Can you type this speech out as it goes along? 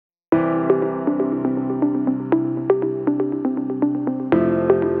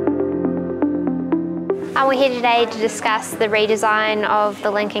We're here today to discuss the redesign of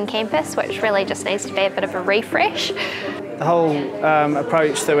the Lincoln campus, which really just needs to be a bit of a refresh. The whole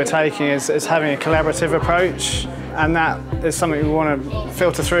approach that we're taking is having a collaborative approach, and that is something we want to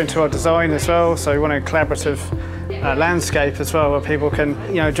filter through into our design as well. So we want a collaborative landscape as well, where people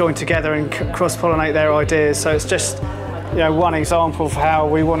can join together and cross-pollinate their ideas. So it's just one example of how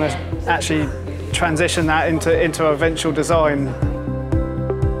we want to actually transition that into our eventual design.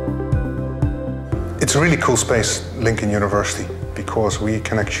 It's a really cool space, Lincoln University, because we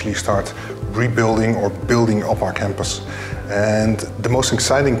can actually start rebuilding or building up our campus. And the most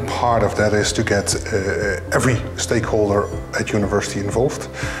exciting part of that is to get every stakeholder at university involved.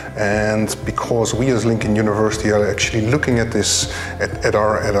 And because we as Lincoln University are actually looking at this at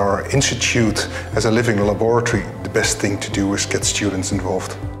our institute as a living laboratory, the best thing to do is get students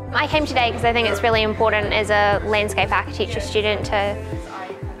involved. I came today because I think it's really important as a landscape architecture student to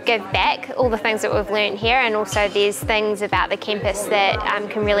give back all the things that we've learned here, and also there's things about the campus that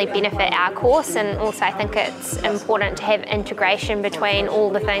can really benefit our course, and also I think it's important to have integration between all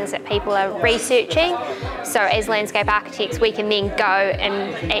the things that people are researching, so as landscape architects we can then go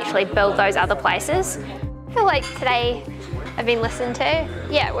and actually build those other places. I feel like today I've been listened to,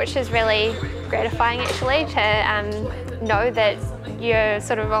 which is really gratifying actually, to know that you're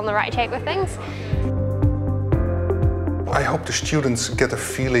sort of on the right track with things. I hope the students get a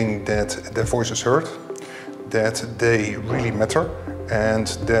feeling that their voice is heard, that they really matter, and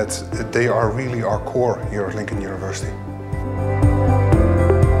that they are really our core here at Lincoln University.